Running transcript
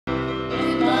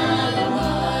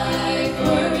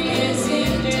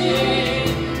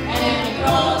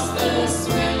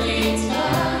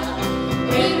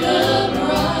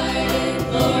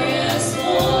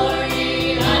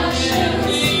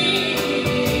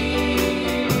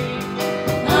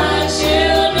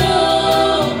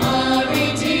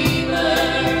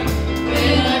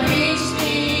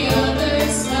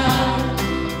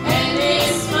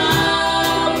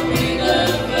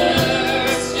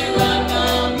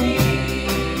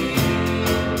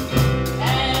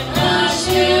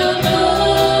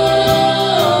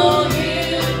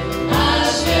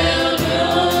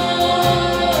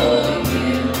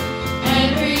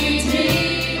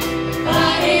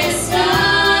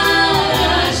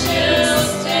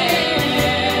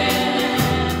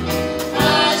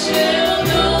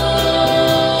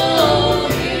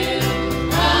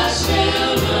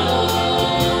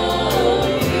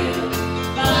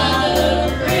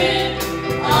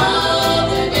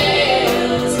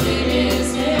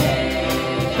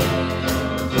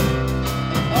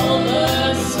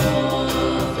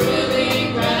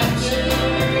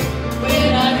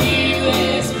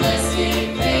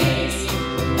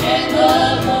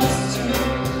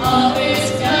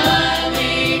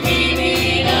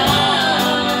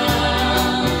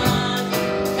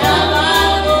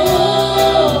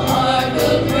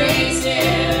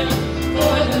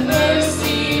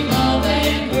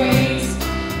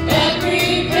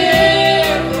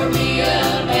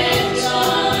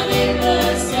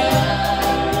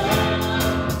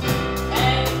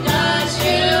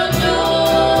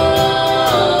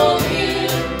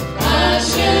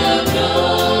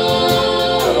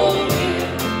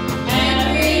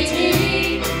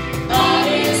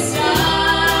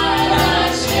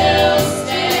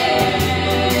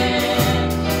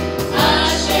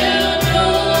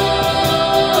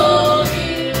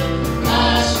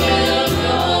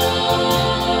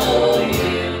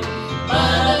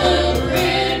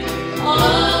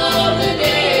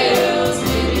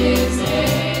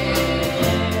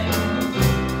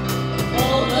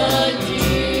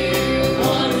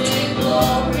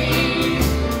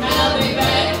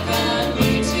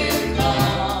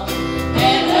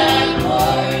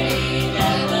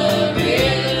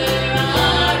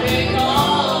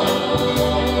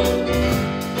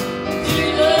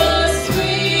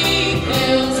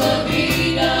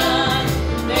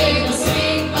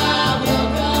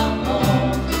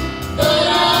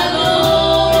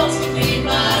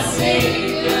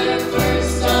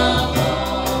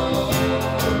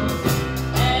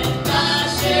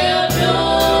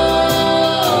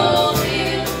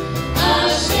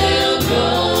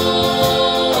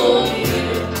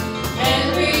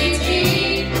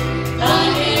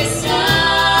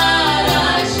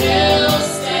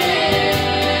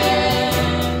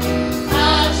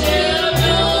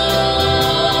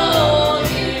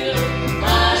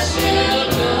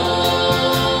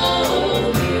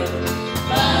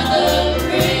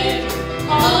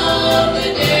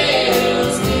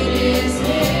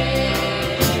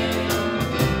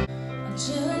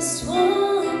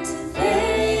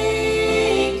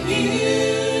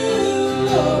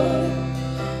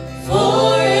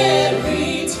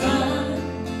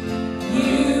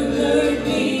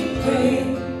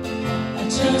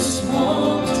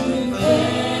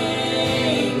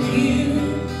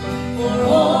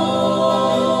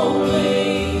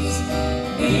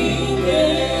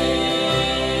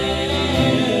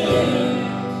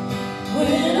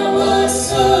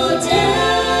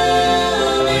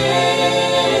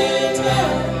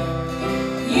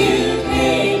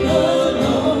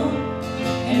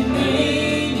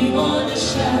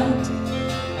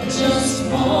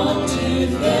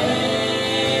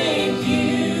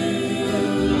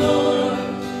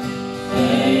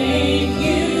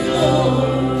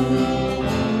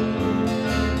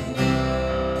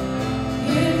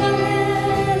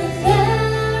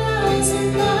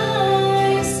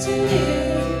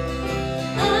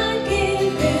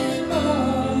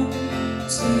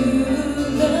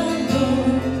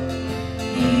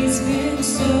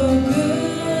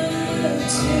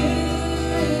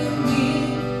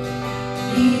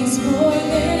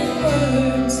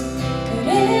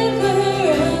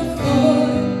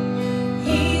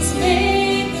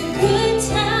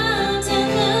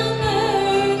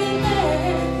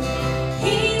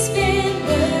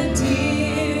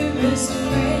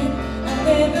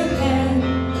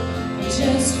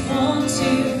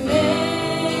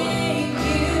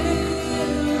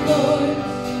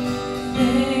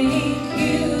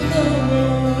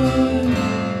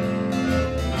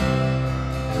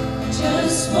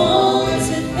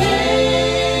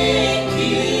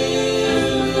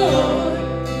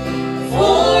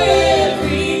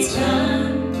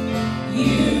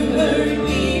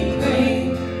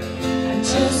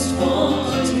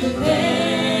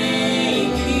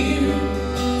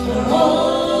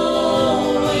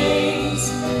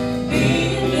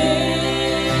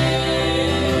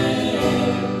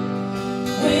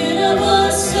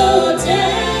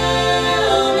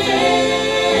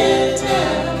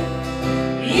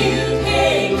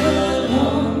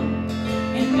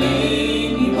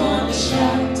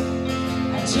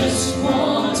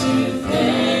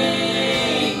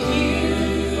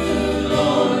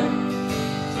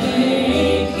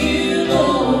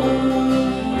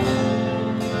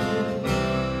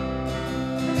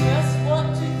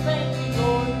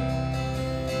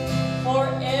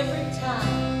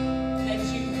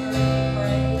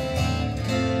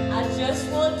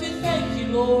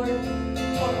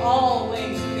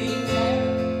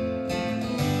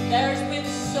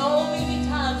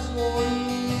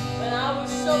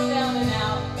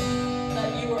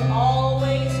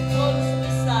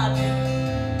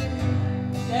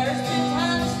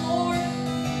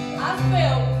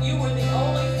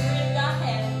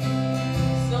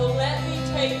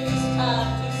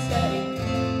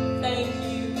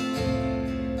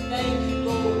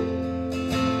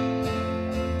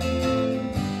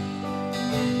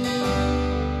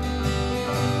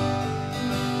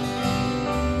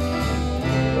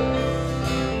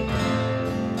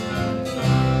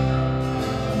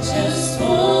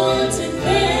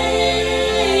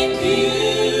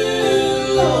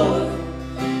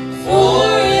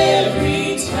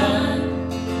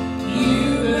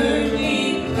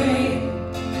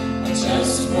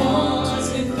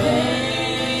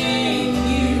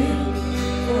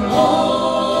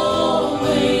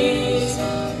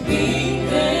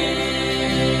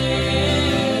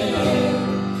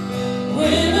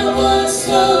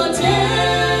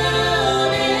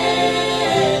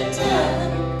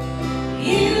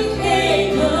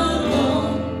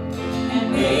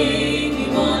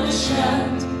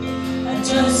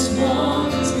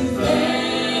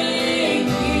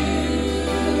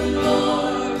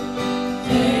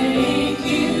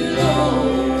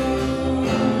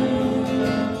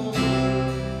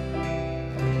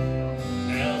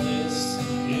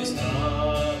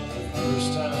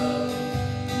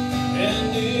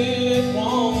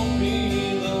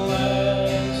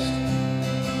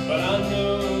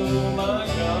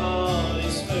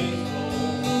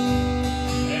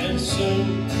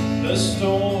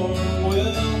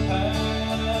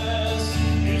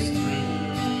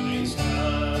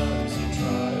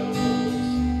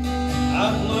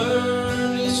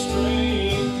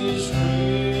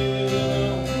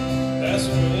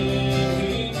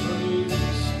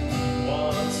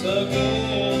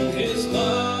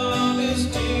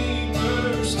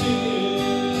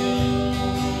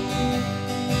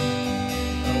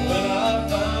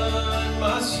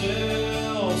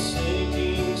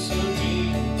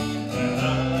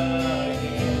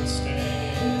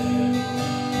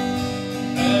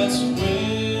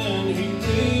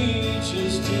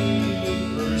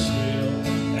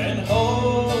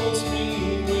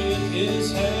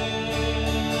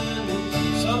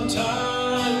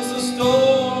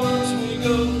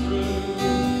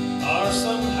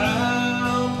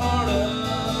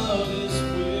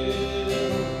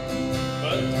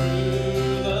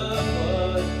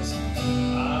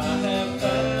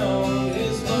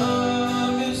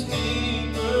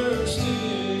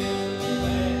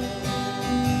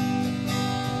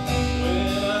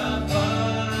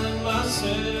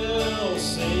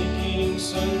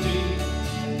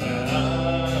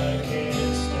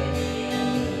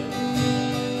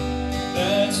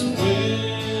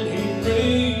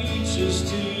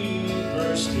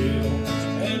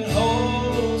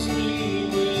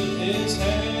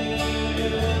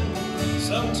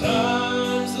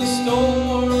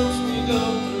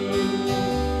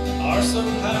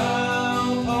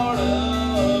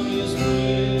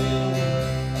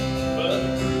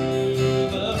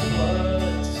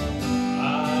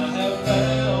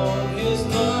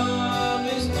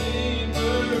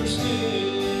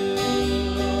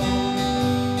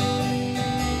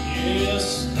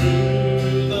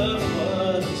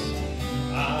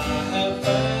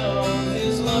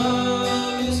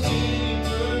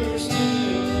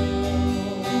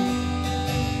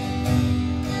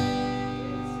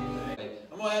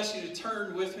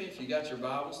Your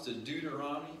Bibles to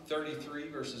Deuteronomy 33,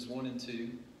 verses 1 and 2.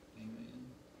 Amen.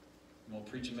 I'm going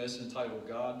to preach a message entitled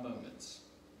God Moments.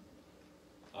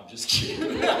 I'm just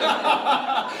kidding.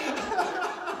 I'm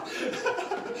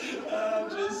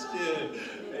just kidding.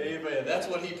 Amen. That's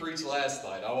what he preached last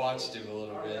night. I watched him a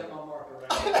little bit.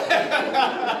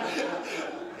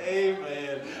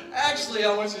 Amen. Actually,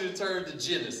 I want you to turn to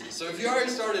Genesis. So if you already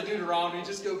started Deuteronomy,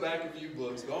 just go back a few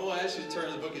books. But I'm going to ask you to turn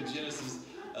to the book of Genesis,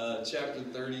 chapter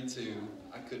 32.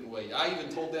 I couldn't wait. I even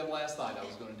told them last night I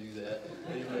was going to do that.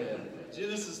 Amen.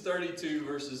 Genesis 32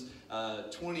 verses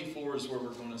 24 is where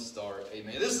we're going to start.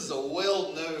 Amen. This is a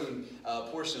well-known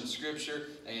portion of Scripture,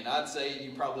 and I'd say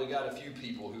you probably got a few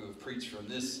people who have preached from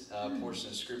this portion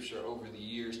of Scripture over the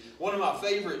years. One of my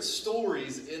favorite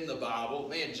stories in the Bible,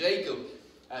 man, Jacob,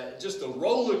 just a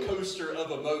roller coaster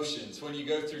of emotions when you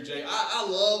go through Jacob. I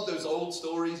love those old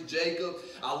stories, Jacob.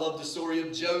 I love the story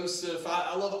of Joseph.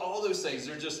 I love all those things.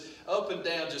 They're just up and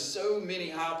down, just so many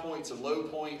high points and low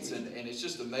points, and it's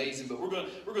just amazing. But we're going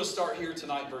to start here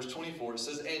tonight, verse 24. It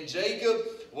says, "And Jacob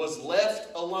was left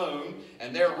alone,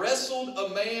 and there wrestled a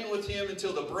man with him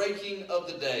until the breaking of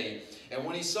the day. And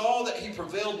when he saw that he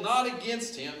prevailed not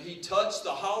against him, he touched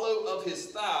the hollow of his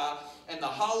thigh, and the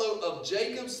hollow of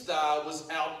Jacob's thigh was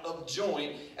out of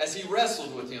joint as he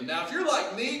wrestled with him." Now, if you're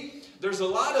like me, there's a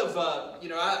lot of,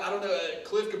 I don't know,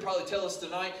 Cliff could probably tell us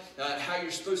tonight how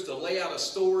you're supposed to lay out a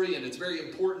story, and it's very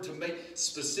important to make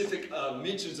specific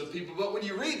mentions of people. But when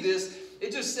you read this,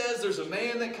 it just says there's a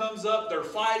man that comes up, they're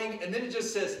fighting, and then it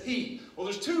just says he. Well,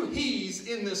 there's two he's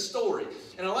in this story.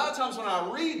 And a lot of times when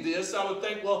I read this, I would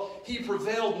think, well, he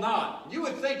prevailed not. You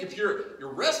would think if you're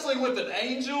wrestling with an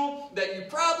angel, that you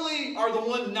probably are the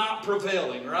one not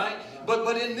prevailing, right?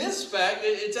 But in this fact,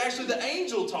 it's actually the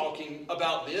angel talking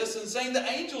about this and saying the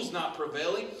angel's not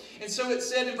prevailing. And so it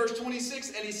said in verse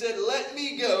 26, "And he said, Let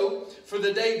me go, for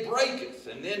the day breaketh.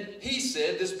 And then he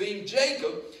said," this being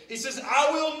Jacob, he says,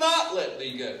 "I will not let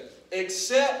thee go,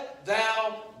 except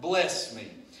thou bless me.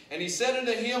 And he said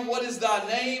unto him, What is thy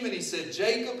name? And he said,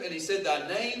 Jacob. And he said, Thy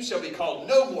name shall be called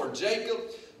no more Jacob,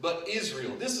 but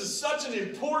Israel." This is such an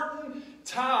important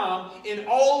time in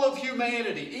all of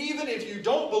humanity. Even if you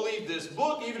don't believe this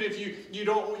book, even if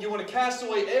you want to cast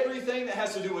away everything that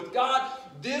has to do with God,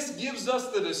 this gives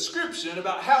us the description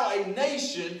about how a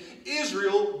nation,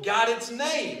 Israel, got its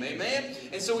name. Amen?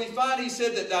 And so we find he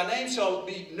said that thy name shall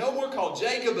be no more called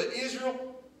Jacob, but Israel.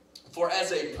 For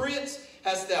as a prince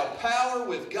hast thou power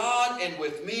with God and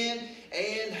with men,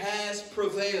 and has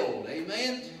prevailed.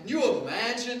 Amen? You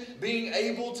imagine being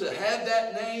able to have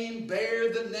that name,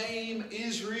 bear the name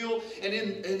Israel. And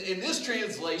in this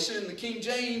translation, in the King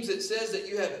James, it says that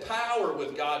you have power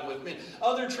with God and with men.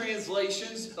 Other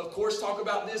translations, of course, talk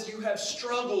about this. You have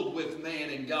struggled with man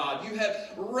and God. You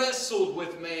have wrestled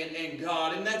with man and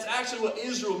God. And that's actually what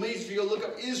Israel means. If you go look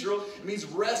up Israel, it means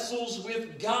wrestles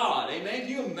with God. Amen? Can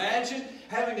you imagine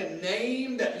having a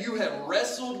name that you have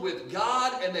wrestled with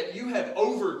God and that you have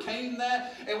overcame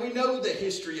that? And we know the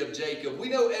history of Jacob. We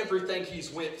know everything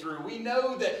he's went through. We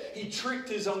know that he tricked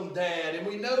his own dad. And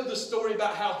we know the story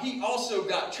about how he also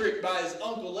got tricked by his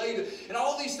uncle Laban. And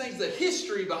all these things, the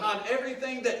history behind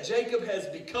everything that Jacob has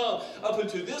become up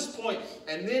until this point.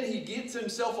 And then he gets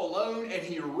himself alone and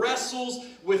he wrestles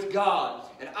with God.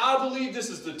 And I believe this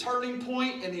is the turning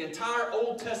point in the entire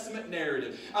Old Testament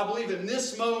narrative. I believe in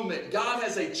this moment, God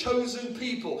has a chosen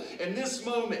people. In this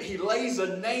moment, he lays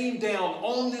a name down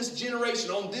on this generation,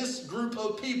 on this group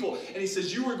of people. And he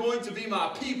says, you are going to be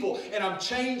my people. And I'm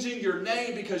changing your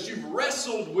name because you've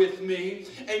wrestled with me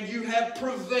and you have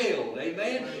prevailed.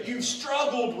 Amen? You've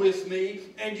struggled with me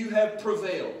and you have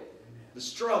prevailed. The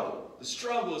struggle. The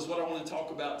struggle is what I want to talk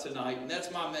about tonight, and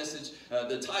that's my message.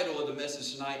 The title of the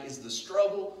message tonight is The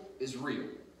Struggle is Real.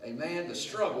 Amen? The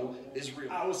struggle is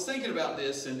real. I was thinking about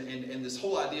this and this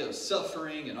whole idea of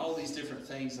suffering and all these different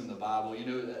things in the Bible. You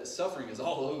know, suffering is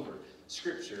all over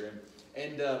Scripture.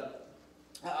 And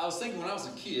I was thinking when I was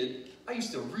a kid, I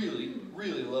used to really,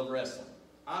 really love wrestling.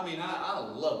 I mean, I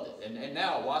loved it. And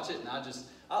now I watch it and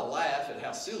I laugh at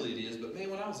how silly it is. But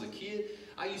man, when I was a kid,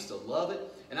 I used to love it.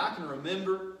 And I can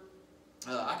remember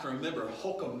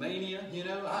Hulkamania, you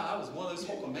know. I was one of those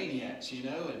Hulkamaniacs, you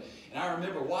know, and I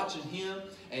remember watching him,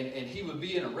 and he would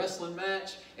be in a wrestling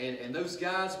match, and those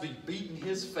guys be beating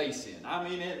his face in. I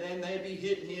mean, and they'd be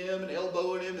hitting him and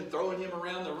elbowing him and throwing him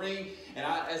around the ring. And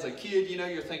as a kid, you know,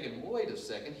 you're thinking, wait a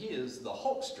second, he is the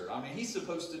Hulkster. I mean, he's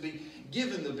supposed to be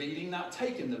giving the beating, not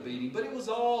taking the beating. But it was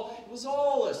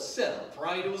all a setup,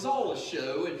 right? It was all a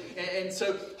show. And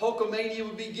so Hulkamania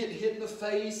would be getting hit in the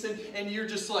face, and you're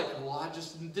just like, well, I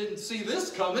just didn't see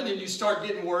this coming. And you start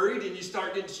getting worried, and you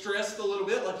start getting stressed a little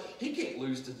bit. Like, he can't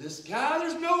lose to this guy.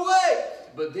 There's no way.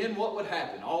 But then what would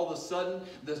happen? All of a sudden,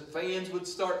 the fans would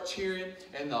start cheering,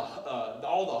 and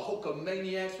all the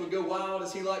Hulkamaniacs would go wild,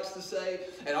 as he likes to say.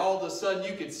 And all of a sudden,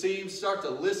 you could see him start to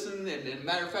listen. And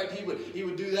matter of fact, he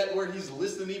would do that where he's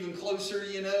listening even closer,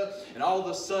 you know. And all of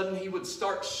a sudden, he would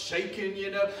start shaking, you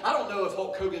know. I don't know if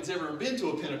Hulk Hogan's ever been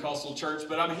to a Pentecostal church,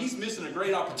 but I mean, he's missing a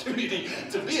great opportunity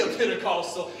to be a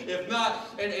Pentecostal. If not,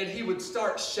 and he would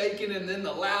start shaking, and then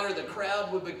the louder the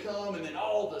crowd would become, and then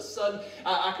all of a sudden,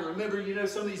 I can remember, you know,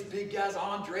 some of these big guys,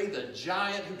 Andre the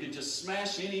Giant, who could just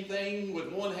smash anything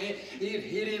with one hand. He'd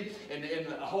hit him, and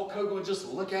Hulk Hogan would just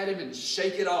look at him and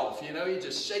shake it off. He'd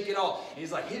just shake it off. And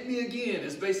he's like, hit me again,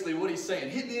 is basically what he's saying.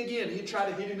 Hit me again. He'd try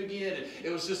to hit him again. And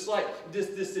it was just like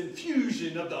this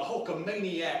infusion of the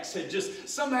Hulkamaniacs had just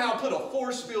somehow put a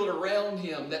force field around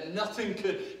him that nothing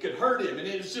could hurt him. And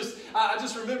it was just, I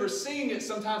just remember seeing it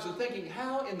sometimes and thinking,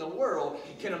 how in the world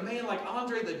can a man like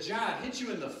Andre the Giant hit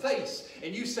you in the face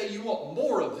and you say you want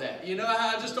more of that?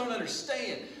 I just don't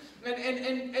understand.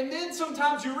 And then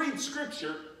sometimes you read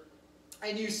Scripture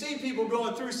and you see people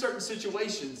going through certain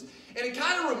situations, and it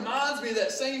kind of reminds me of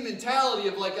that same mentality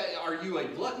of like, are you a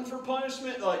glutton for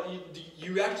punishment? Like, do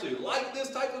you actually like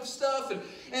this type of stuff?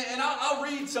 And I'll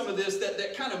read some of this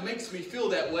that kind of makes me feel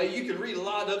that way. You can read a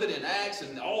lot of it in Acts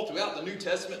and all throughout the New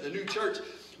Testament, the New Church.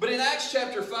 But in Acts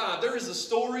chapter 5, there is a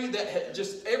story that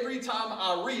just every time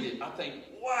I read it, I think,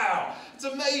 wow, it's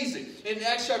amazing. In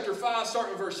Acts chapter 5,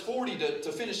 starting with verse 40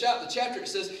 to finish out the chapter, it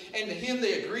says, and to him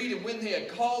they agreed, and when they had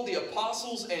called the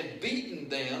apostles and beaten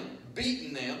them,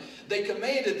 they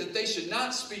commanded that they should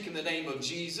not speak in the name of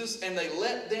Jesus, and they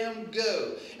let them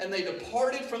go. And they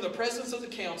departed from the presence of the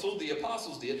council, the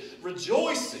apostles did,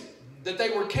 rejoicing that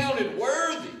they were counted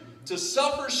worthy to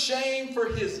suffer shame for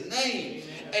his name.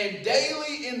 And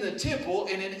daily in the temple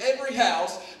and in every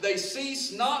house they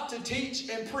ceased not to teach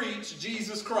and preach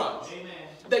Jesus Christ. Amen.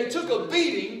 They took a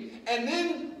beating and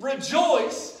then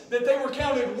rejoiced that they were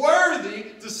counted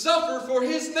worthy to suffer for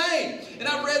his name. And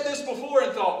I read this before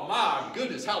and thought, my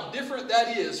goodness, how different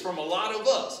that is from a lot of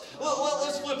us.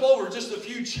 Let's flip over just a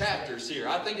few chapters here.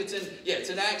 I think it's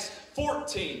in Acts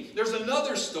 14. There's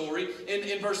another story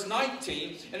in verse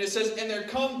 19, and it says, and there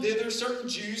come thither certain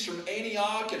Jews from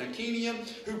Antioch and Iconium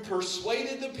who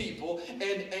persuaded the people, and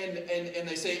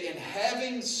they say, and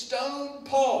having stoned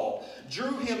Paul,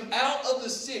 drew him out of the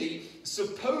city,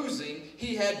 supposing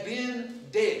he had been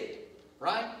dead.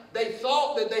 Right? They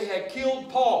thought that they had killed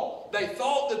Paul. They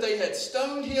thought that they had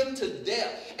stoned him to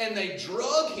death. And they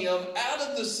drug him out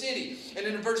of the city. And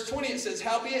in verse 20 it says,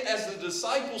 howbeit as the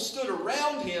disciples stood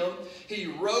around him, he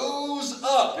rose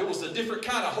up. It was a different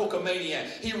kind of Hulkamaniac.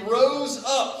 He rose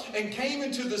up and came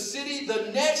into the city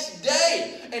the next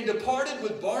day and departed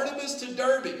with Barnabas to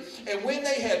Derbe. And when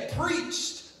they had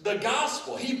preached the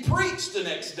gospel, he preached the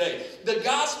next day the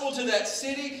gospel to that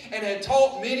city and had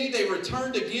taught many. They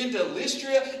returned again to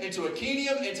Lystra and to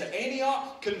Iconium and to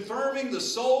Antioch, confirming the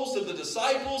souls of the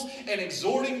disciples and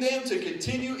exhorting them to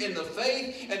continue in the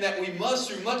faith, and that we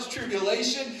must through much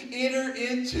tribulation enter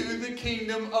into the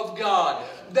kingdom of God.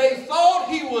 They thought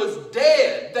he was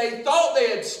dead. They thought they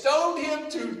had stoned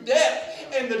him to death.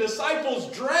 And the disciples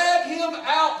drag him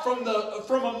out from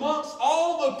amongst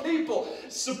all the people,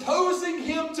 supposing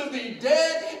him to be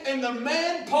dead. And the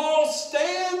man Paul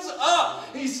stands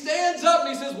up. He stands up and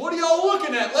he says, what are y'all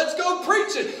looking at? Let's go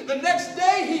preach it. The next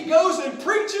day he goes and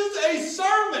preaches a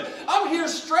sermon. I'm here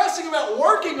stressing about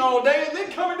working all day and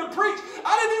then coming to preach.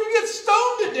 I didn't even get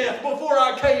stoned to death before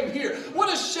I came here.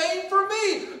 What a shame for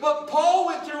me. But Paul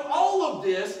went through all of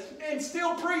this and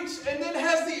still preached, and then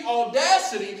has the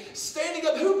audacity standing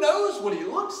up. Who knows what he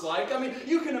looks like? I mean,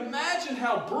 you can imagine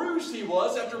how bruised he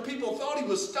was after people thought he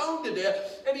was stoned to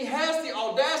death, and he has the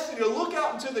audacity to look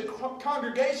out into the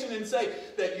congregation and say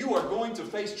that you are going to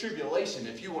face tribulation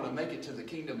if you want to make it to the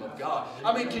kingdom of God.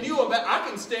 I mean, can you imagine? I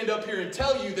can stand up here and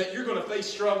tell you that you're going to face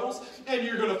struggles and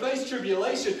you're going to face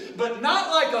tribulation, but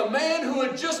not like a man who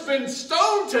had just been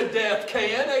stoned to death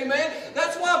can. Amen?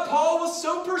 That's why Paul was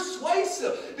so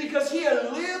persuasive, because he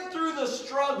had lived through the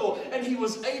struggle and he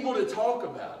was able to talk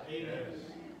about it.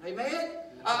 Amen? Amen?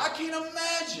 I can't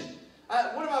imagine.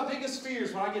 One of my biggest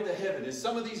fears when I get to heaven is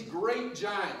some of these great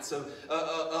giants of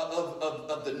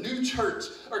the new church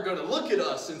are going to look at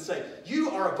us and say,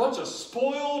 you are a bunch of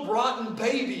spoiled, rotten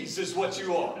babies is what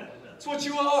you are. That's what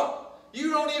you are.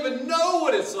 You don't even know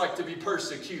what it's like to be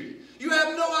persecuted. You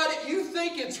have no idea. You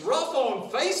think it's rough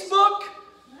on Facebook?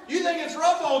 You think it's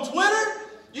rough on Twitter?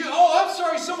 Oh, I'm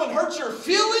sorry someone hurt your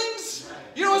feelings?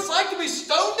 You know what it's like to be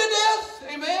stoned to death?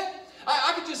 Amen?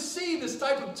 I could just see this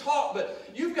type of talk, but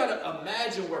you've got to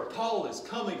imagine where Paul is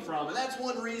coming from. And that's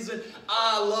one reason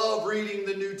I love reading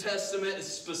the New Testament,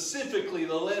 specifically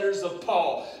the letters of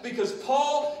Paul. Because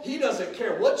Paul, he doesn't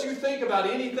care what you think about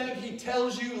anything. He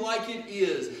tells you like it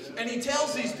is. And he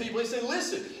tells these people, he said,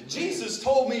 listen, Jesus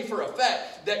told me for a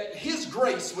fact that his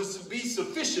grace was to be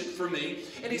sufficient for me.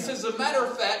 And he says, as a matter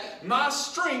of fact, my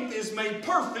strength is made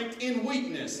perfect in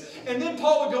weakness. And then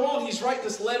Paul would go on, he's writing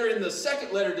this letter in the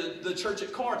second letter to the church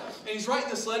at Corinth. And he's writing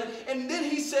this letter. And then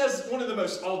he says one of the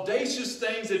most audacious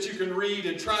things that you can read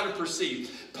and try to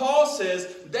perceive. Paul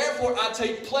says, therefore I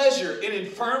take pleasure in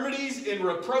infirmities, in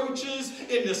reproaches,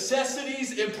 in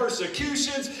necessities, in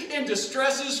persecutions, in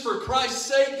distresses for Christ's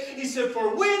sake. He said,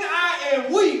 for when I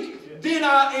am weak, then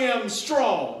I am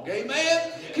strong.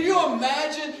 Amen? Can you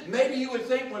imagine? Maybe you would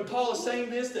think when Paul is saying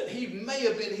this that he may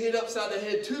have been hit upside the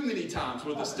head too many times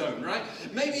with a stone, right?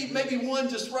 Maybe one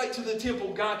just right to the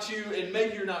temple got you, and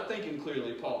maybe you're not thinking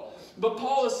clearly, Paul. But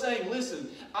Paul is saying, listen,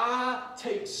 I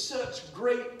take such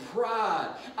great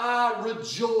pride. I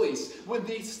rejoice when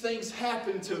these things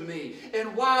happen to me.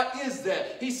 And why is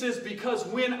that? He says, because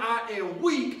when I am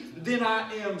weak, then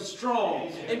I am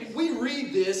strong. And we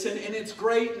read this, and it's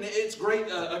great, and it's great,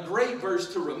 a great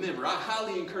verse to remember. I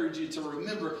highly encourage you to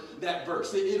remember that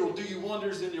verse. It'll do you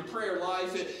wonders in your prayer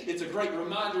life. It's a great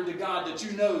reminder to God that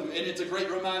you know, and it's a great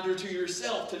reminder to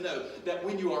yourself to know that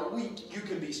when you are weak, you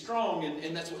can be strong.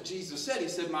 And that's what Jesus said. He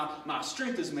said, my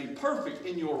strength is made perfect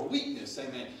in your weakness.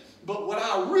 Amen. But what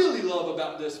I really love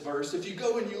about this verse, if you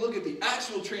go and you look at the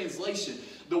actual translation,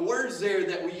 the words there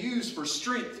that we use for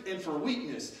strength and for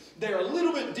weakness, they're a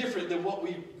little bit different than what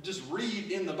we just read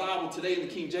in the Bible today in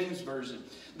the King James Version.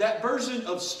 That version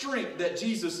of strength that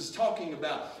Jesus is talking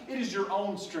about, it is your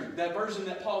own strength. That version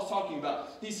that Paul's talking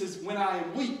about, he says, when I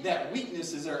am weak, that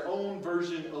weakness is our own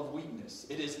version of weakness.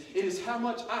 It is how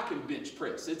much I can bench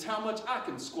press. It's how much I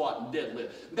can squat and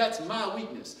deadlift. That's my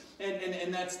weakness.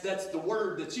 And that's the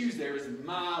word that's used there is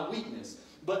my weakness.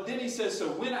 But then he says, so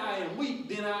when I am weak,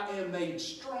 then I am made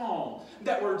strong.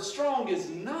 That word strong is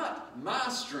not my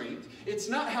strength. It's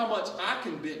not how much I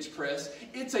can bench press.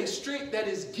 It's a strength that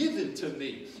is given to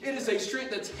me. It is a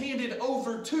strength that's handed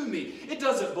over to me. It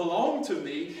doesn't belong to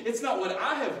me. It's not what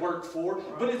I have worked for,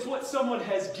 but it's what someone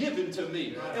has given to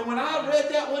me. And when I read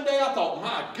that one day, I thought,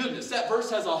 my goodness, that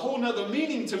verse has a whole nother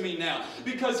meaning to me now.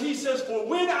 Because he says, for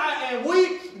when I am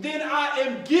weak, then I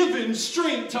am given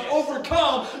strength to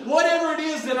overcome whatever it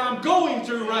is that I'm going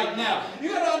through right now. You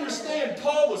got to understand,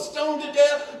 Paul was stoned to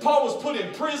death. Paul was put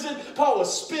in prison. Paul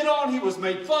was spit on. He was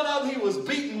made fun of. He was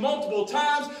beaten multiple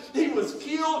times. He was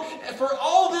killed. And for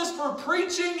all this, for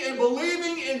preaching and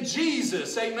believing in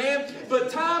Jesus. Amen.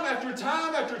 But time after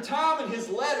time after time in his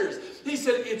letters, he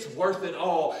said, it's worth it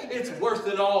all. It's worth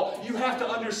it all. You have to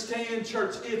understand,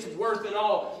 church, it's worth it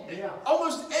all.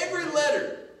 Almost every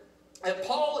letter that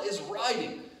Paul is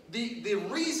writing, the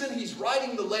reason he's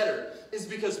writing the letter is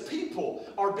because people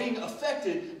are being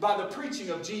affected by the preaching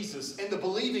of Jesus and the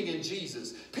believing in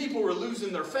Jesus. People are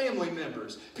losing their family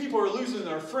members. People are losing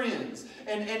their friends.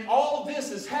 And all of this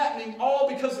is happening all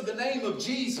because of the name of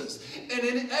Jesus. And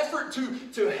in an effort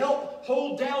to help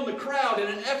hold down the crowd, in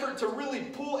an effort to really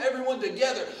pull everyone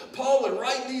together, Paul would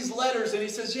write these letters and he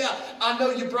says, yeah, I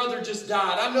know your brother just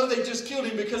died. I know they just killed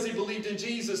him because he believed in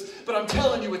Jesus, but I'm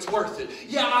telling you it's worth it.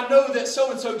 Yeah, I know that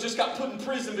so-and-so just got put in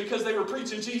prison because they were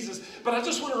preaching Jesus, but I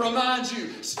just want to remind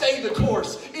you, stay the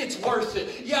course. It's worth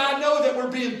it. Yeah, I know that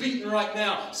we're being beaten right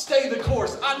now. Stay the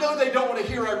course. I know they don't want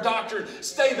to hear our doctrine.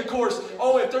 Stay the course.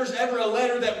 Oh, if there's ever a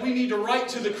letter that we need to write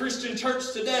to the Christian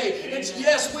church today, it's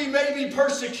yes, we may be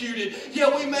persecuted.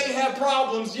 Yeah, we may have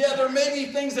problems. Yeah, there may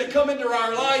be things that come into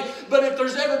our life, but if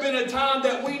there's ever been a time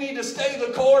that we need to stay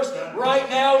the course, right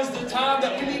now is the time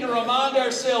that we need to remind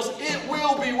ourselves it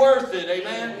will be worth it.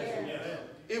 Amen?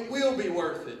 It will be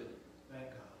worth it.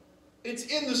 It's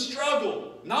in the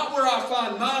struggle, not where I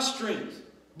find my strength,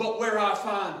 but where I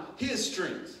find His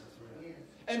strength.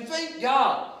 And thank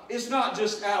God it's not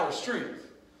just our strength.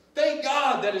 Thank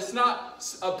God that it's not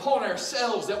upon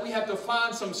ourselves that we have to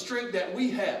find some strength that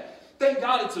we have. Thank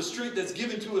God it's a strength that's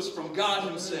given to us from God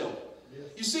Himself.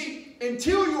 You see,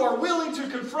 until you are willing to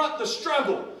confront the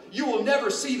struggle, you will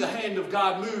never see the hand of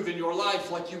God move in your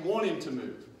life like you want Him to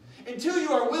move. Until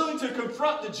you are willing to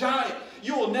confront the giant,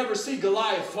 you will never see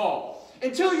Goliath fall.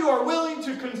 Until you are willing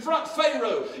to confront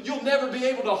Pharaoh, you'll never be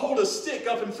able to hold a stick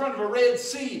up in front of a Red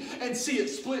Sea and see it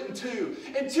split in two.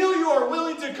 Until you are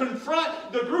willing to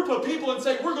confront the group of people and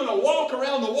say, we're going to walk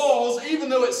around the walls, even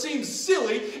though it seems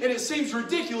silly and it seems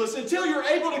ridiculous, until you're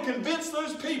able to convince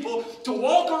those people to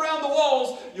walk around the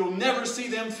walls, you'll never see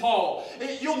them fall.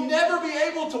 You'll never be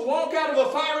able to walk out of a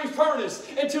fiery furnace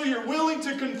until you're willing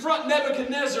to confront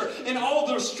Nebuchadnezzar and all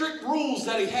the strict rules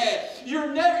that he had. You'll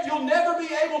never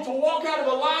be able to walk out of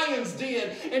a lion's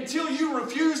den until you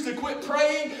refuse to quit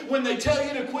praying when they tell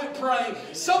you to quit praying.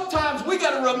 Sometimes we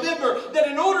got to remember that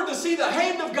in order to see the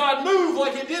hand of God move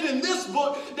like it did in this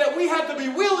book, that we have to be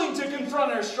willing to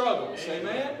confront our struggles.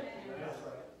 Amen?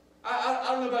 I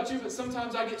don't know about you, but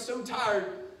sometimes I get so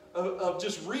tired of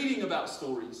just reading about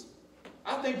stories.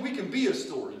 I think we can be a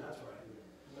story.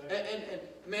 And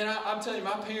man, I'm telling you,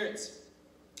 my parents,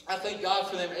 I thank God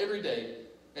for them every day.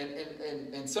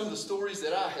 And some of the stories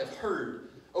that I have heard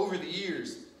over the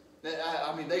years,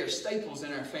 I mean, they are staples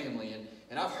in our family.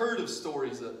 And I've heard of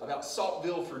stories about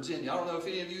Saltville, Virginia. I don't know if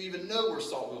any of you even know where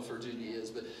Saltville, Virginia is,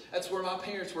 but that's where my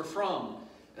parents were from.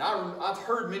 And I've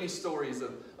heard many stories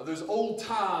of those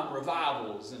old-time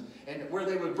revivals and where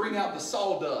they would bring out the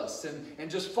sawdust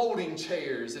and just folding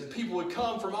chairs, and people would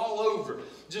come from all over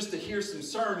just to hear some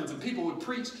sermons, and people would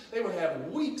preach. They would have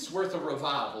weeks worth of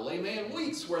revival, amen,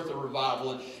 weeks worth of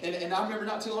revival. And I remember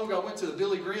not too long ago I went to the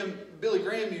Billy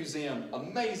Graham Museum.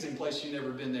 Amazing place. You've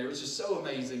never been there. It was just so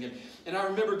amazing. And I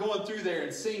remember going through there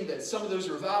and seeing that some of those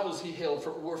revivals he held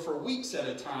were for weeks at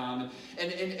a time.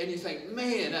 And you think,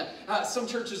 man, some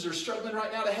churches are struggling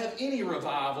right now to have any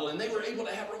revival, and they were able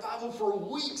to have revival for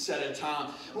weeks at a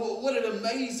time. Well, what an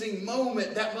amazing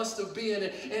moment that must have been.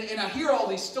 And I hear all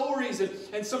these stories,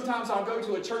 and sometimes I'll go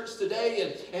to a church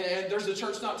today, and there's a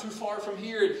church not too far from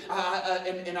here,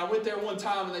 and I went there one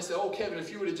time, and they said, oh, Kevin,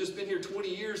 if you would have just been here 20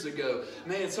 years ago,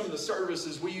 man, some of the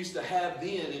services we used to have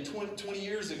then, and 20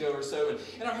 years ago or so,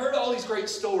 and I heard all these great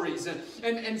stories,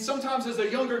 and sometimes as a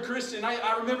younger Christian,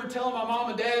 I remember telling my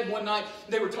mom and dad one night,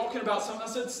 they were talking about something,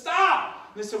 I said, stop!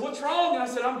 And they said, what's wrong? And I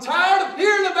said, I'm tired of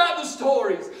hearing about the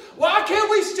stories. Why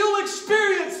can't we still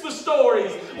experience the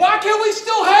stories? Why can't we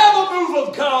still have a move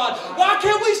of God? Why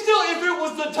can't we still, if it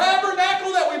was the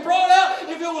tabernacle that we brought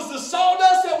out, if it was the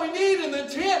sawdust that we need in the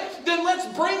tent, then let's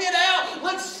bring it out.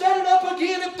 Let's set it up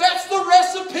again. If that's the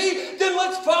recipe, then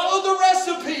let's follow the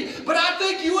recipe. But I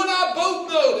think you and I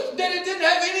both know that it didn't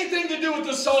have anything to do with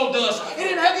the sawdust. It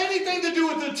didn't have anything to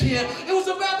do with the tent. It was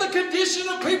about the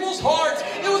condition of people's hearts.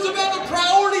 It was about the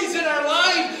priorities in our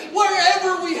life.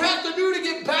 Wherever we have to do to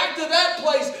get back to that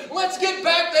place, let's get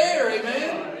back there.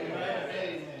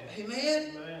 Amen?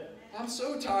 Amen? I'm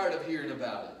so tired of hearing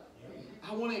about it.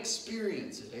 I want to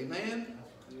experience it. Amen?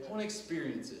 I want to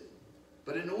experience it.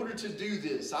 But in order to do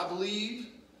this, I believe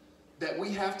that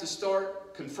we have to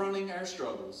start confronting our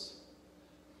struggles.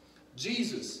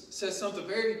 Jesus says something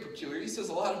very peculiar. He says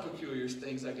a lot of peculiar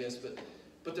things, I guess,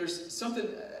 but there's something,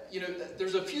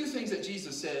 there's a few things that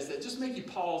Jesus says that just make you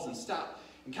pause and stop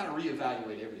and kind of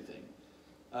reevaluate everything.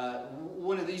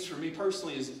 One of these for me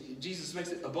personally is Jesus makes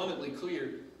it abundantly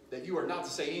clear that you are not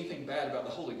to say anything bad about the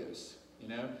Holy Ghost,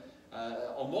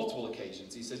 on multiple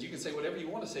occasions. He says, you can say whatever you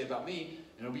want to say about me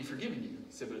and it'll be forgiven you.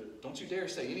 He said, but don't you dare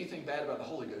say anything bad about the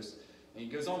Holy Ghost. And he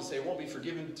goes on to say, it won't be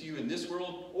forgiven to you in this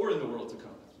world or in the world to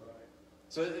come.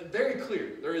 So very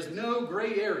clear. There is no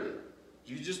gray area.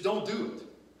 You just don't do it.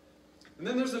 And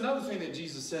then there's another thing that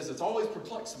Jesus says that's always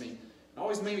perplexed me and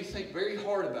always made me think very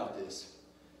hard about this.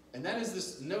 And that is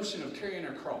this notion of carrying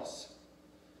our cross.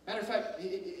 Matter of fact,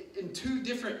 in two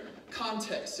different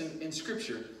contexts in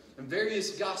Scripture, and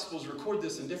various Gospels record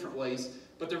this in different ways,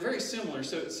 but they're very similar.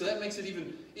 So that makes it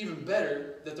even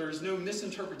better that there is no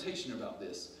misinterpretation about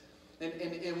this. And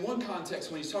in one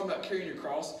context, when he's talking about carrying your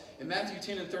cross, in Matthew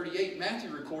 10:38,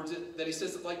 Matthew records it, that he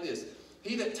says it like this: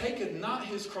 he that taketh not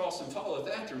his cross and followeth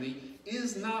after me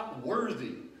is not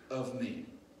worthy of me.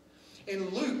 In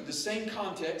Luke, the same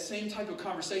context, same type of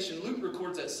conversation, Luke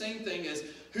records that same thing as,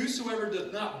 whosoever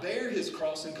doth not bear his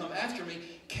cross and come after me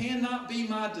cannot be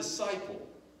my disciple.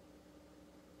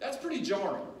 That's pretty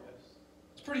jarring.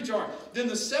 It's pretty jarring. Then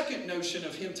the second notion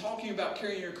of him talking about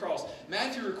carrying your cross,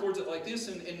 Matthew records it like this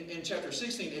in chapter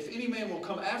 16. If any man will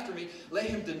come after me, let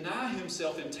him deny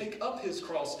himself and take up his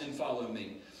cross and follow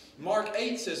me. Mark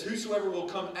 8 says, whosoever will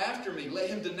come after me, let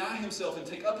him deny himself and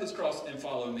take up his cross and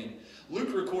follow me.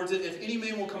 Luke records it, if any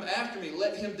man will come after me,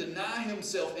 let him deny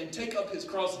himself and take up his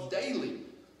cross daily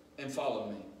and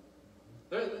follow me.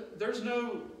 There's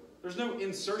no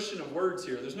insertion of words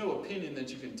here. There's no opinion that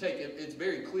you can take. It's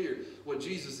very clear what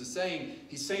Jesus is saying.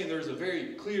 He's saying there's a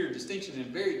very clear distinction and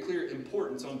very clear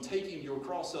importance on taking your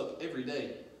cross up every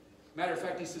day. Matter of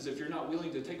fact, he says, if you're not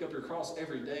willing to take up your cross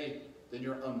every day, then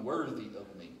you're unworthy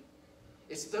of me.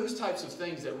 It's those types of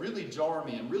things that really jar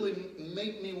me and really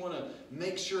make me want to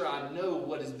make sure I know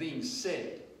what is being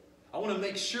said. I want to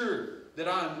make sure that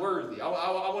I'm worthy. I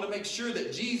want to make sure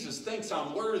that Jesus thinks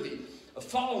I'm worthy of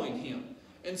following him.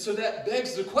 And so that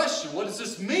begs the question, what does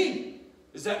this mean?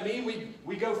 Does that mean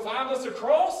we go find us a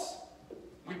cross?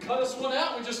 We cut us one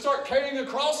out and we just start carrying a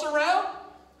cross around?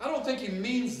 I don't think he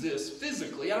means this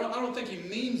physically. I don't think he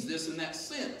means this in that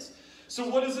sense. So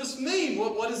what does this mean?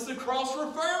 What is the cross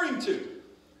referring to?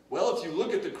 Well, if you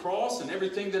look at the cross and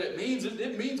everything that it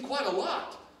means quite a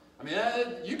lot. I mean,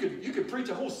 you could preach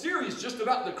a whole series just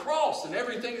about the cross and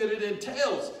everything that it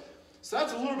entails. So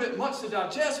that's a little bit much to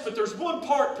digest, but there's one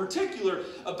part particular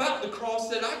about the cross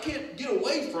that I can't get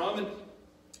away from,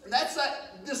 And that's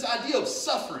this idea of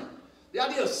suffering. The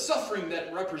idea of suffering that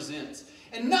it represents.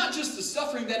 And not just the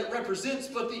suffering that it represents,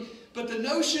 but the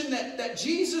notion that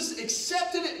Jesus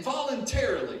accepted it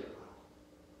voluntarily.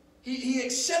 He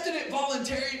accepted it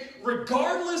voluntarily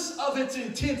regardless of its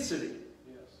intensity.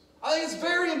 I think it's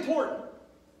very important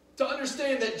to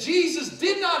understand that Jesus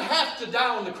did not have to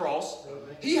die on the cross.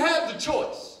 He had the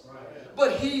choice.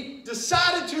 But he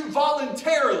decided to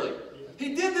voluntarily.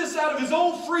 He did this out of his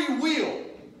own free will.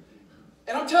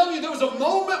 And I'm telling you, there was a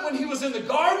moment when he was in the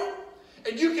garden,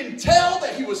 and you can tell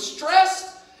that he was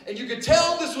stressed, and you could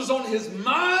tell this was on his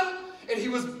mind, and he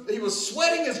was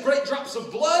sweating as great drops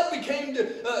of blood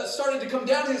started to come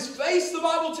down his face, the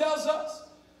Bible tells us.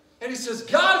 And he says,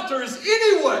 God, if there is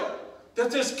any way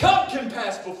that this cup can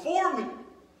pass before me,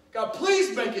 God,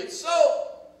 please make it so.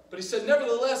 But he said,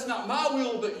 nevertheless, not my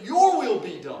will, but your will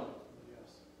be done.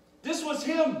 This was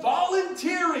him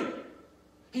volunteering.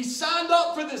 He signed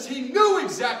up for this. He knew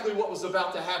exactly what was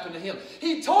about to happen to him.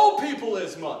 He told people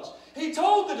as much. He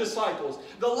told the disciples,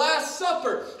 the Last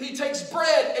Supper, he takes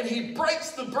bread and he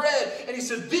breaks the bread and he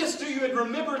said, this do you in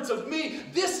remembrance of me.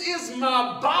 This is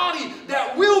my body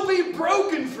that will be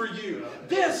broken for you.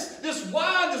 This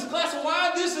wine, this glass of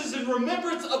wine, this is in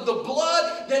remembrance of the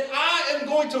blood that I am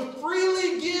going to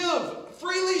freely give,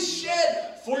 freely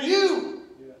shed for you.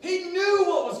 He knew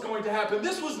what was going to happen.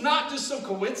 This was not just some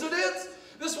coincidence.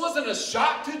 This wasn't a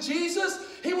shock to Jesus.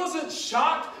 He wasn't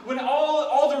shocked when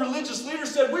all the religious leaders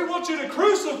said, we want you to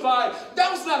crucify.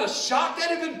 That was not a shock.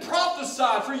 That had been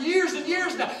prophesied for years and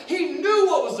years now. He knew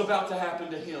what was about to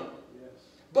happen to him.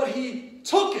 But he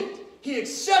took it. He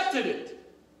accepted it.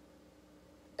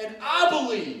 And I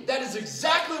believe that is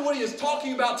exactly what he is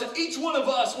talking about to each one of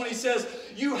us when he says,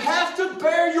 you have to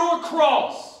bear your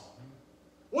cross.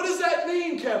 What does that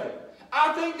mean, Kevin?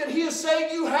 I think that he is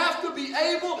saying you have to be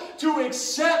able to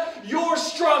accept your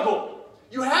struggle.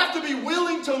 You have to be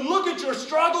willing to look at your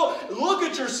struggle, look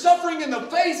at your suffering in the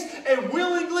face, and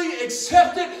willingly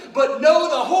accept it, but know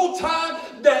the whole time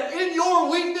that in your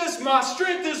weakness, my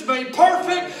strength is made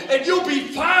perfect, and you'll be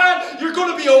fine. You're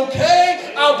going to be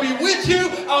okay. I'll be with you.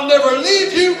 I'll never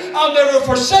leave you. I'll never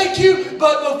forsake you.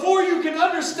 But before you can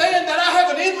understand that I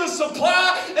have an endless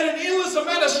supply and an endless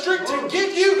amount of strength to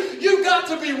give you, you've got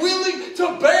to be willing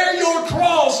to bear your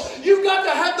cross. You've got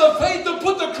to have the faith to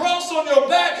put the cross on your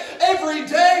back every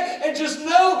day and just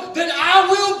know that I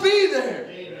will be there.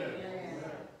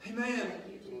 Amen.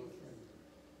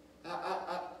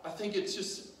 I think it's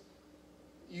just,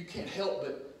 you can't help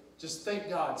but just thank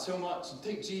God so much and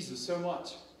thank Jesus so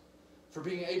much for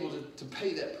being able to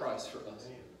pay that price for us.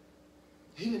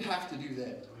 He didn't have to do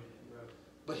that,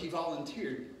 but he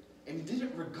volunteered, and he did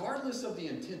it regardless of the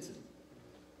intensity.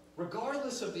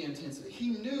 Regardless of the intensity. He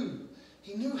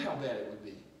knew how bad it would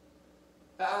be.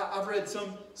 I've read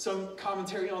some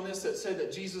commentary on this that said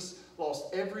that Jesus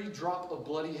lost every drop of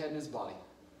blood he had in his body.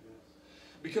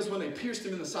 Because when they pierced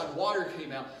him in the side, water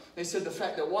came out. They said the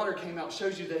fact that water came out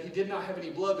shows you that he did not have any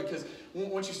blood, because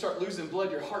once you start losing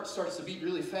blood, your heart starts to beat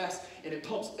really fast, and it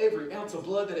pumps every ounce of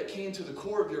blood that it can to the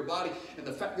core of your body. And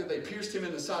the fact that they pierced him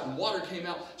in the side and water came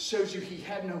out shows you he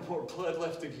had no more blood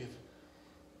left to give.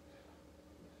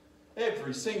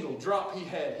 Every single drop he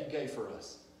had, he gave for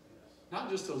us. Not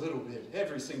just a little bit,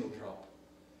 every single drop.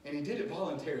 And he did it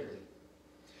voluntarily.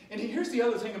 And here's the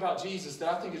other thing about Jesus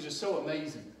that I think is just so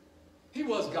amazing. He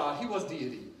was God, he was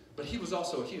deity, but he was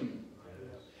also a human.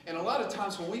 And a lot of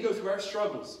times when we go through our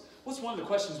struggles, what's one of the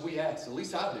questions we ask? At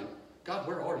least I do. God,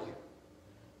 where are you?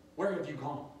 Where have you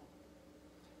gone?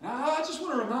 And I just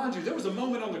want to remind you, there was a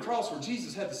moment on the cross where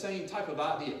Jesus had the same type of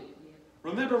idea.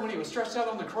 Remember when he was stretched out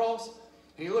on the cross?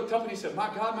 And he looked up and he said,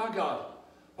 my God,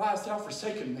 why hast thou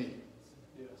forsaken me?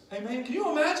 Hey man, can you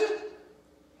imagine?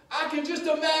 I can just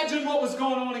imagine what was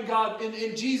going on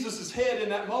in Jesus' head in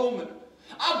that moment.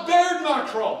 I bared my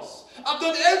cross. I've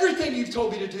done everything you've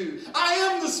told me to do. I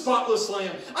am the spotless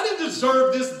lamb. I didn't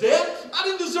deserve this death. I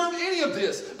didn't deserve any of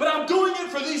this. But I'm doing it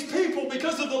for these people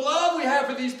because of the love we have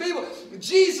for these people.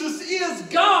 Jesus is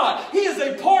God. He is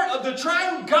a part of the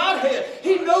triune Godhead.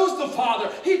 He knows the Father.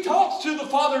 He talks to the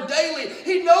Father daily.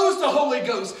 He knows the Holy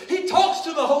Ghost. He talks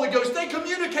to the Holy Ghost. They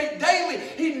communicate daily.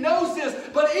 He knows this.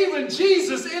 But even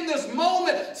Jesus in this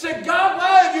moment said, God,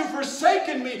 why have you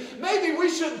forsaken me? Maybe we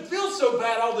shouldn't feel so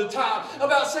bad all the time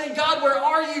about saying, God, where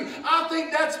are you? I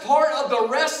think that's part of the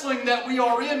wrestling that we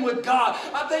are in with God.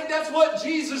 I think that's what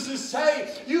Jesus is saying.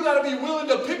 You got to be willing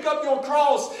to pick up your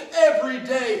cross every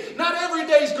day. Not every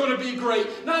day is going to be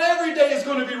great. Not every day is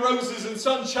going to be roses and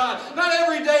sunshine. Not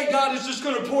every day God is just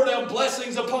going to pour down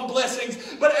blessings upon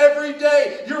blessings. But every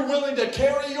day you're willing to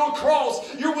carry your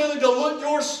cross. You're willing to look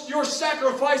your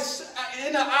sacrifice somebody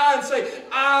in the eye and say,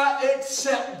 I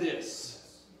accept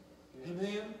this.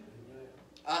 Amen?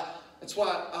 That's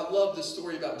why I love this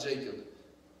story about Jacob.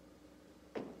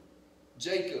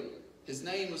 Jacob, his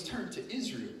name was turned to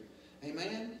Israel.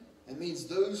 Amen? It means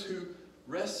those who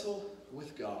wrestle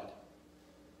with God.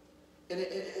 And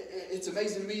it's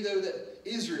amazing to me, though, that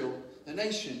Israel, the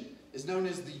nation, is known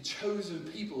as the chosen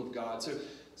people of God.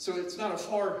 So it's not a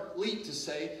far leap to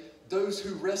say those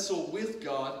who wrestle with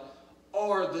God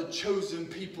are the chosen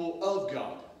people of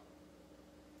God.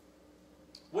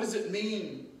 What does it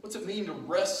mean? What's it mean to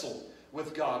wrestle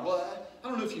with God? Well, I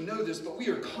don't know if you know this, but we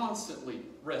are constantly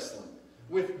wrestling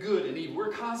with good and evil.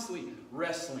 We're constantly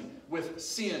wrestling with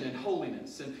sin and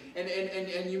holiness.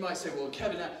 And you might say, well,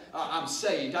 Kevin, I'm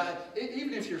saved.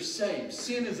 Even if you're saved,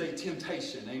 sin is a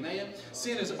temptation. Amen?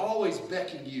 Sin is always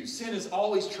beckoning you. Sin is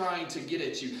always trying to get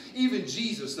at you. Even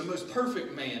Jesus, the most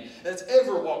perfect man that's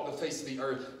ever walked the face of the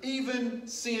earth, even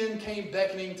sin came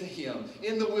beckoning to him.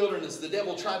 In the wilderness, the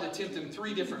devil tried to tempt him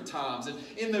 3 different times. And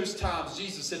in those times,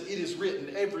 Jesus said, it is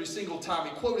written. Every single time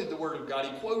he quoted the Word of God.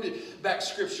 He quoted back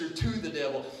Scripture to the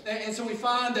devil. And so we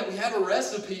find that we have a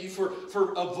recipe for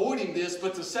avoiding this,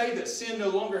 but to say that sin no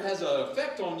longer has an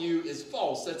effect on you is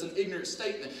false. That's an ignorant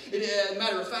statement. As a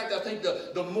matter of fact, I think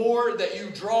the more that you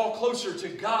draw closer to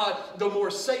God, the more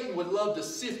Satan would love to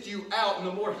sift you out, and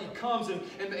the more he comes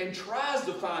and tries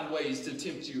to find ways to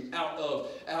tempt you out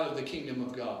of the kingdom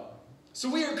of God. So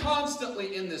we are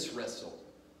constantly in this wrestle.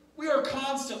 We are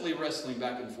constantly wrestling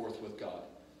back and forth with God.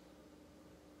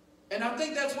 And I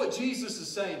think that's what Jesus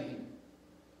is saying here.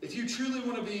 If you truly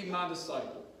want to be my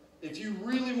disciple, if you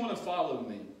really want to follow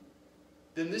me,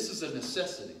 then this is a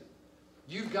necessity.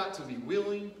 You've got to be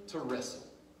willing to wrestle.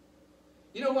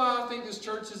 You know why I think this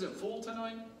church isn't full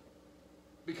tonight?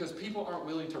 Because people aren't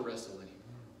willing to wrestle anymore.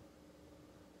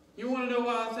 You want to know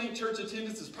why I think church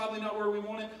attendance is probably not where we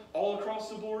want it all across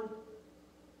the board?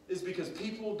 Is because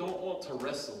people don't want to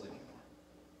wrestle anymore.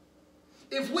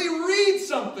 If we read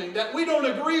something that we don't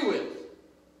agree with,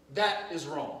 that is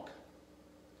wrong.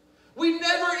 We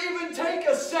never even take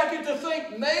a second to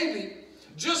think, maybe,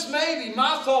 just maybe,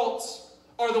 my thoughts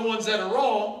are the ones that are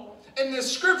wrong, and this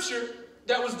scripture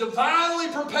that was divinely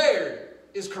prepared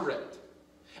is correct.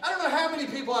 I don't know how many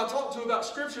people I talk to about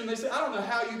scripture, and they say, I don't know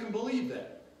how you can believe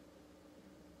that.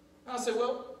 And I say,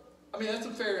 well, I mean, that's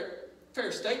a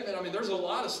fair statement. I mean, there's a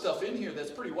lot of stuff in here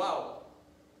that's pretty wild.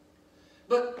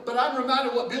 But I'm reminded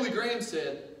of what Billy Graham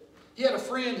said. He had a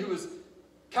friend who was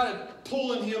kind of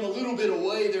pulling him a little bit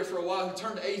away there for a while, who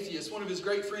turned atheist, one of his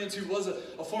great friends who was a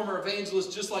former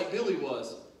evangelist just like Billy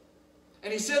was.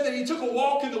 And he said that he took a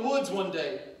walk in the woods one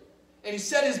day, and he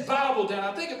set his Bible down.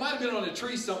 I think it might have been on a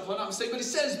tree something, if I'm not mistaken, but he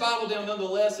set his Bible down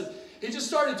nonetheless, and he just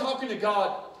started talking to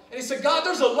God. And he said, God,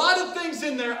 there's a lot of things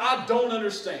in there I don't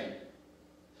understand.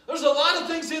 There's a lot of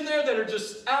things in there that are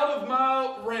just out of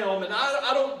my realm, and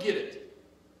I don't get it.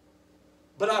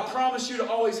 But I promise you to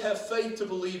always have faith to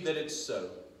believe that it's so.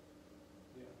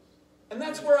 And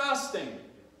that's where I stand.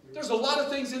 There's a lot of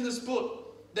things in this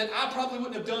book that I probably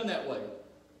wouldn't have done that way.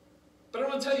 But I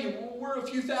want to tell you, we're a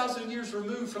few thousand years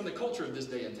removed from the culture of this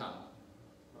day and time.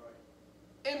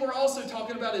 And we're also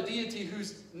talking about a deity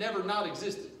who's never not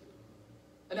existed.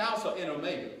 An Alpha and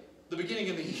Omega, the beginning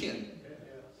and the end.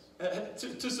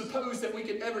 To suppose that we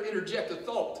could ever interject a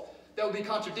thought that would be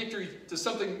contradictory to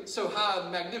something so high and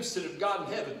magnificent of God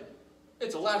in heaven,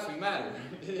 it's a laughing matter.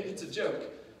 It's a joke.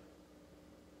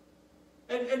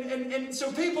 And so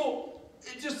people,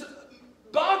 it just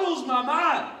boggles my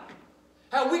mind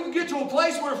how we can get to a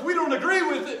place where if we don't agree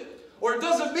with it, or it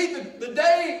doesn't meet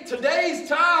today's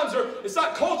times, or it's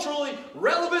not culturally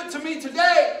relevant to me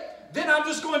today, then I'm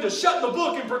just going to shut the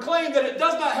book and proclaim that it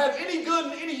does not have any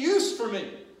good and any use for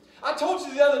me. I told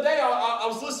you the other day, I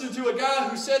was listening to a guy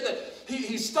who said that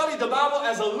he studied the Bible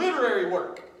as a literary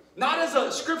work. Not as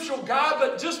a scriptural guide,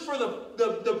 but just for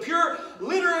the pure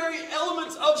literary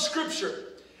elements of Scripture.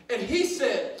 And he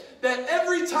said that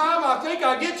every time I think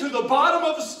I get to the bottom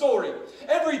of a story,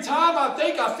 every time I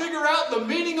think I figure out the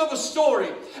meaning of a story,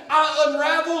 I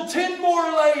unravel 10 more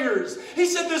layers. He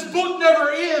said this book never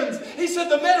ends. He said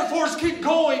the metaphors keep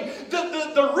going.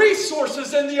 The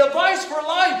resources and the advice for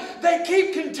life, they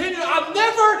keep continuing. I've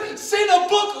never seen a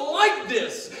book like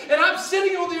this. And I'm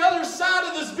sitting on the other side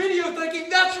of this video thinking,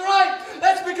 that's right.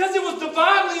 That's because it was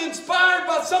divinely inspired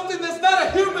by something that's not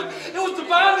a human. It was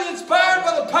divinely inspired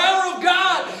by the power of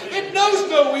God. It knows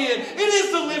no end. It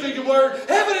is the living word.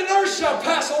 Heaven and earth shall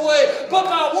pass away, but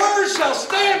my word shall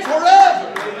stand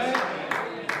forever. Amen.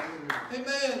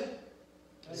 Amen.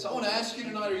 So I want to ask you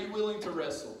tonight, are you willing to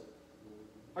wrestle?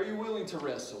 Are you willing to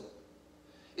wrestle?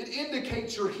 It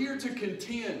indicates you're here to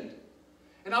contend.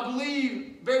 And I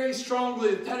believe very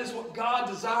strongly that is what God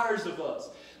desires of us,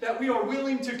 that we are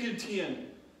willing to contend.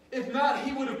 If not,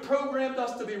 He would have programmed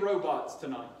us to be robots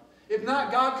tonight. If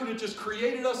not, God could have just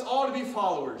created us all to be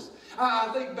followers. I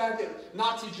think back at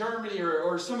Nazi Germany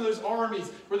or some of those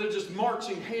armies where they're just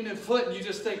marching hand and foot, and you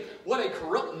just think, what a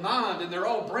corrupt mind, and they're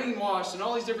all brainwashed and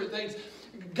all these different things.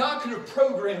 God could have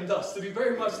programmed us to be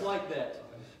very much like that.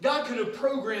 God could have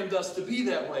programmed us to be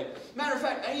that way. Matter of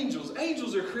fact,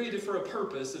 angels are created for a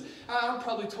purpose. And I've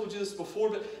probably told you this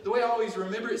before, but the way I always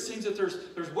remember it seems that there's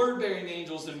word-bearing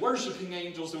angels and worshiping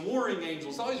angels and warring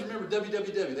angels. I always remember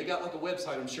www. They got like a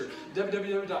website, I'm sure.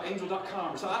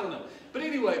 www.angel.com or something. I don't know. But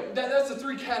anyway, that's the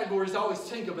three categories I always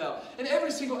think about. And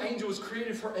every single angel was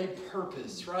created for a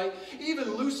purpose, right?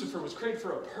 Even Lucifer was created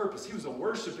for a purpose. He was a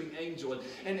worshiping angel.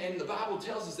 And the Bible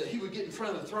tells us that he would get in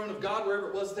front of the throne of God, wherever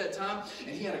it was at that time, and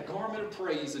he had a garment of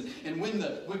praise. And when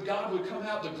God would come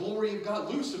out, the glory of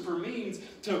God, Lucifer means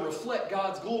to reflect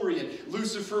God's glory. And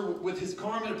Lucifer, with his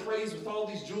garment of praise, with all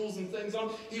these jewels and things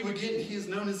on, he is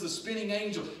known as the spinning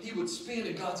angel. He would spin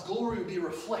and God's glory would be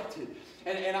reflected.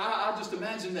 And I just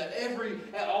imagine that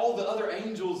all the other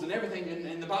angels and everything,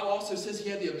 and the Bible also says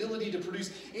he had the ability to produce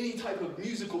any type of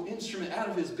musical instrument out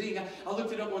of his being. I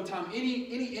looked it up one time.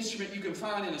 Any instrument you can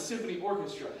find in a symphony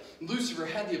orchestra, Lucifer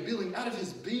had the ability out of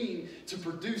his being to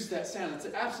produce that sound. It's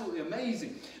absolutely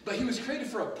amazing. But he was created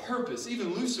for a purpose.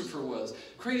 Even Lucifer was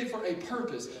created for a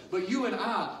purpose. But you and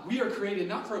I, we are created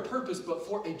not for a purpose, but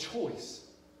for a choice.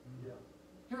 Yeah.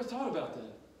 You ever thought about that?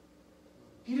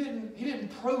 He didn't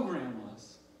program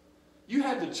us. You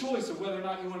had the choice of whether or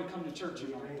not you want to come to church or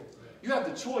not. You have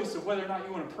the choice of whether or not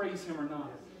you want to praise Him or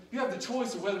not. You have the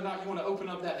choice of whether or not you want to open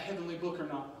up that heavenly book or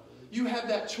not. You have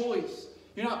that choice.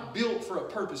 You're not built for a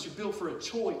purpose. You're built for a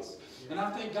choice. And I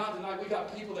thank God tonight we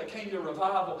got people that came to a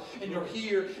revival and you're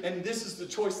here and this is the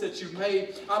choice that you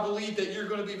made. I believe that you're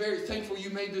going to be very thankful you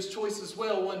made this choice as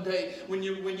well one day when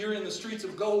you're in the streets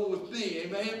of gold with me.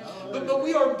 Amen? But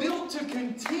we are built to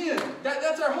contend.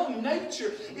 That's our whole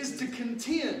nature, is to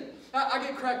contend. I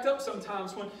get cracked up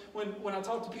sometimes when I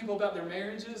talk to people about their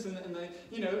marriages and they,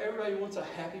 everybody wants a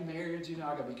happy marriage. I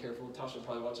got to be careful. Tasha will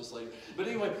probably watch this later. But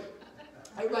anyway,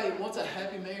 everybody wants a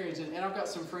happy marriage, and I've got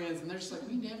some friends, and they're just like,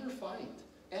 we never fight,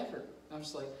 ever. I'm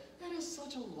just like, that is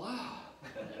such a lie.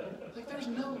 Like, there's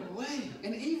no way.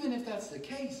 And even if that's the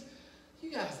case,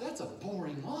 you guys, that's a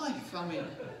boring life. I mean,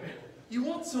 you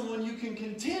want someone you can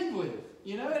contend with.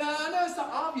 And I know it's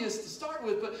not obvious to start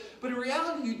with, but in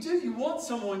reality you do. You want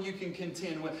someone you can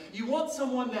contend with. You want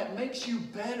someone that makes you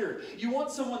better. You want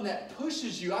someone that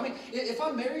pushes you. I mean, if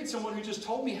I married someone who just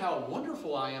told me how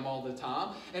wonderful I am all the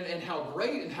time, and how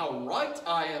great and how right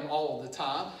I am all the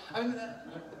time, I mean,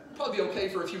 probably be okay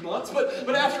for a few months,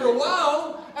 but after a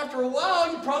while,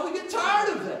 you probably get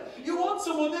tired of that. You want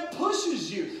someone that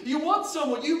pushes you. You want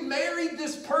someone, you married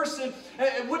this person,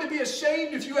 and would it be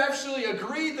ashamed if you actually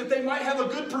agreed that they might have a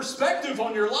good perspective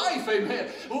on your life? Amen.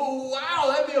 Wow,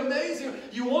 that'd be amazing.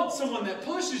 You want someone that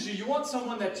pushes you. You want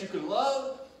someone that you can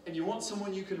love, and you want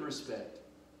someone you can respect.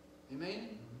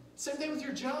 Amen? Same thing with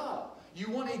your job. You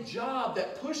want a job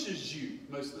that pushes you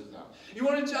most of the time. You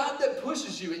want a job that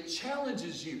pushes you. It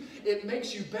challenges you. It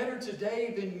makes you better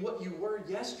today than what you were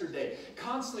yesterday.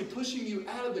 Constantly pushing you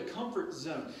out of the comfort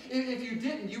zone. If you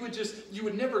didn't, you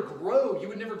would never grow. You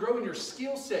would never grow in your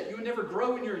skill set. You would never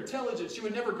grow in your intelligence. You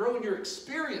would never grow in your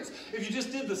experience. If you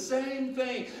just did the same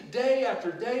thing day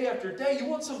after day after day, you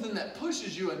want something that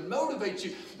pushes you and motivates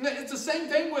you. It's the same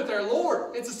thing with our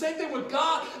Lord. It's the same thing with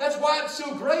God. That's why it's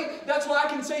so great. That's why I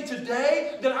can say today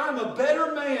that I'm a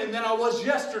better man than I was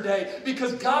yesterday,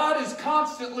 because God is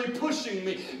constantly pushing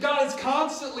me. God is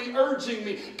constantly urging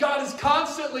me. God is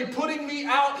constantly putting me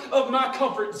out of my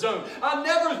comfort zone. I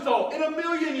never thought in a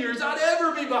million years I'd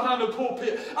ever be behind a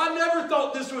pulpit. I never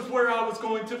thought this was where I was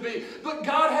going to be. But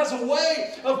God has a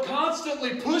way of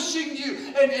constantly pushing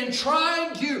you and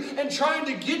trying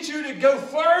to get you to go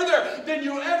further than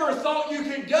you ever thought you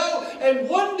could go. And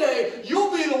one day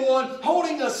you'll be the one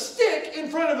holding a stick in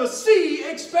front of a sea,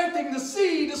 expecting the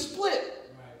sea to split.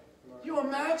 Right. You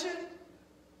imagine?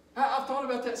 I've thought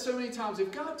about that so many times.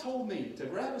 If God told me to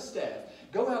grab a staff,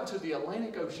 go out to the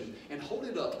Atlantic Ocean and hold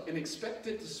it up and expect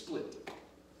it to split,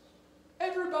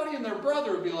 everybody and their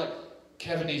brother would be like,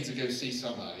 Kevin needs to go see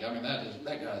somebody. I mean,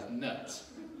 that guy's nuts.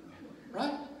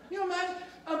 Right? You imagine?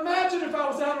 Imagine if I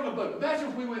was out on a boat. Imagine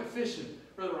if we went fishing,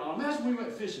 Brother Ron. Imagine we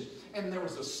went fishing and there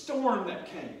was a storm that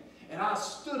came and I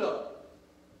stood up.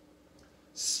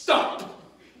 Stop!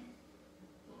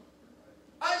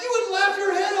 You would laugh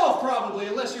your head off probably,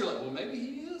 unless you're like, well, maybe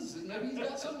he is. Maybe he's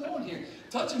got something on here.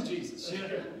 Touching Jesus.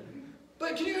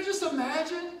 But can you just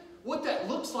imagine what that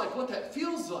looks like, what that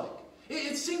feels like.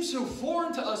 It seems so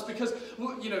foreign to us because,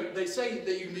 you know, they say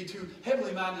that you can be too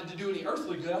heavenly minded to do any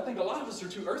earthly good. I think a lot of us are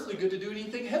too earthly good to do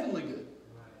anything heavenly good.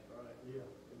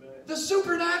 The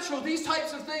supernatural, these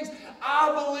types of things,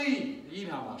 I believe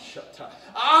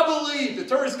that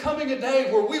there is coming a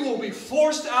day where we will be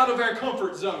forced out of our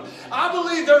comfort zone. I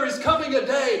believe there is coming a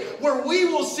day where we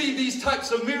will see these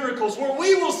types of miracles, where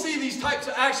we will see these types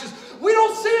of actions. We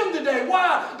don't see them today.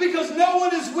 Why? Because no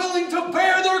one is willing to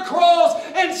bear their cross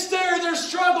and stare their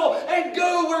struggle and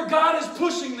go where God is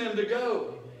pushing them to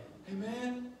go.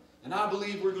 Amen? And I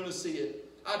believe we're going to see it.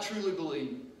 I truly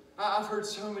believe. I've heard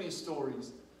so many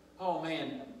stories. Oh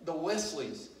man, the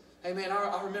Wesleys. Hey man,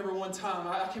 I remember one time,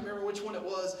 I can't remember which one it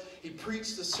was, he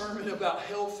preached a sermon about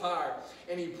hellfire,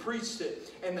 and he preached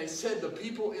it, and they said the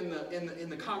people in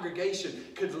the congregation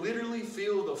could literally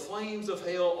feel the flames of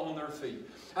hell on their feet.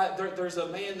 There's a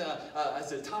man,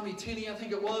 is it Tommy Tenney, I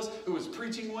think it was, who was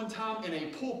preaching one time, and a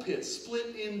pulpit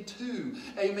split in two,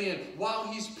 amen, while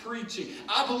he's preaching.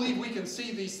 I believe we can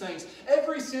see these things.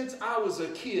 Ever since I was a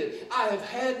kid, I have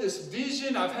had this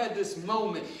vision, I've had this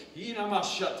moment,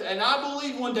 and I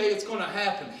believe one day it's going to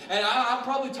happen. And I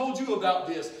probably told you about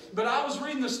this, but I was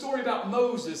reading the story about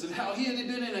Moses and how he had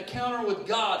been in an encounter with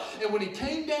God, and when he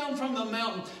came down from the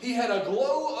mountain, he had a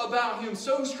glow about him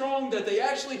so strong that they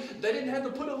didn't have to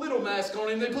put a little mask on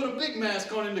him, they put a big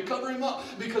mask on him to cover him up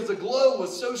because the glow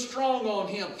was so strong on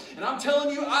him. And I'm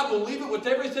telling you, I believe it with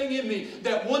everything in me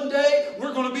that one day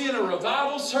we're going to be in a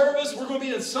revival service, we're going to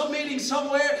be in some meeting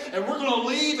somewhere, and we're going to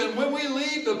leave, and when we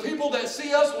leave, the people that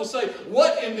see us will say,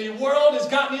 what in the world has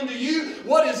gotten into you?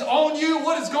 What is on you?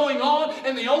 What is going on?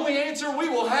 And the only answer we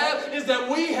will have is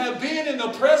that we have been in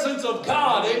the presence of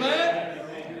God. Amen?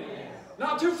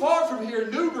 Not too far from here,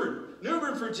 Newbern,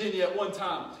 Virginia at one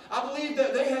time. I believe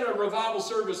that they had a revival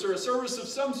service or a service of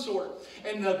some sort.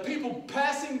 And the people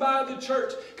passing by the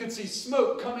church could see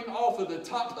smoke coming off of the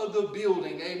top of the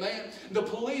building. Amen. The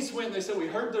police went and they said, we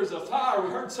heard there's a fire.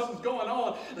 We heard something's going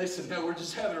on. And they said, no, we're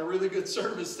just having a really good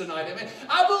service tonight. Amen.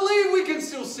 I believe we can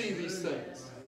still see these things.